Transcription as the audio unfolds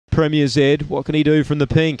Premier Z. What can he do from the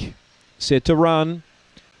pink? Set to run.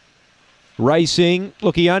 Racing.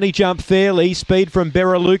 Look, he only jumped fairly. Speed from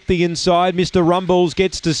Berralouk the inside. Mr. Rumbles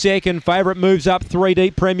gets to second. Favourite moves up 3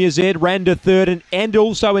 deep. Premier Z ran to third and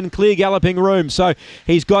also in clear galloping room. So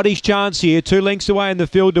he's got his chance here. 2 lengths away in the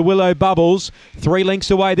field to Willow Bubbles. 3 lengths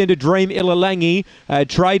away then to Dream Ilalangi.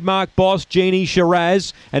 Trademark Boss Jeannie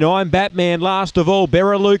Shiraz. And I'm Batman last of all.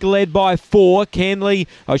 Berralouk led by 4.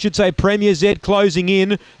 Premier Z closing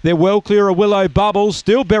in. They're well clear of Willow Bubbles.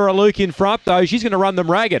 Still Berralouk in front though. She's going to run them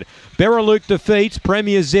ragged. Berralouk defeats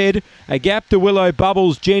Premier Z, a gap to Willow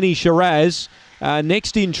Bubbles, Jenny Shiraz.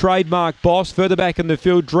 Next in Trademark Boss, further back in the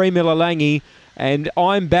field, Dream Ilalangi. And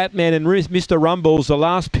I'm Batman and Mr. Rumbles, the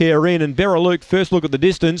last pair in. And Berralouk, first look at the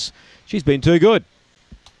distance, she's been too good.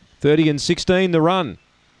 30 and 16 the run.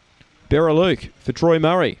 Berralouk for Troy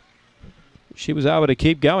Murray. She was able to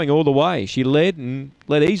keep going all the way. She led and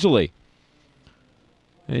led easily.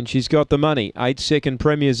 And she's got the money. 8-second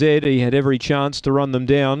Premier Z. He had every chance to run them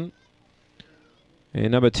down.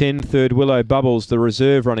 And number 10, third Willow Bubbles, the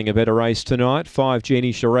reserve, running a better race tonight. 5,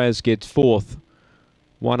 Jeannie Shiraz gets fourth.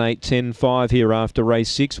 1-8-10-5 here after race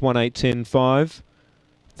 6. 1-8-10-5.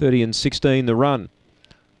 30 and 16 the run.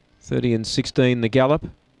 30 and 16 the gallop.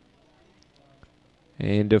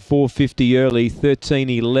 And a 4.50 early,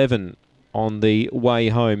 13.11 on the way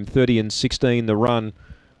home. 30 and 16 the run.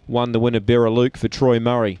 Won the winner Berralouk for Troy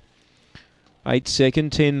Murray. 8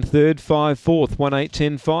 second, 10 third, 5 fourth,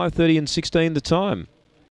 1-8-10-5, 30 and 16 the time.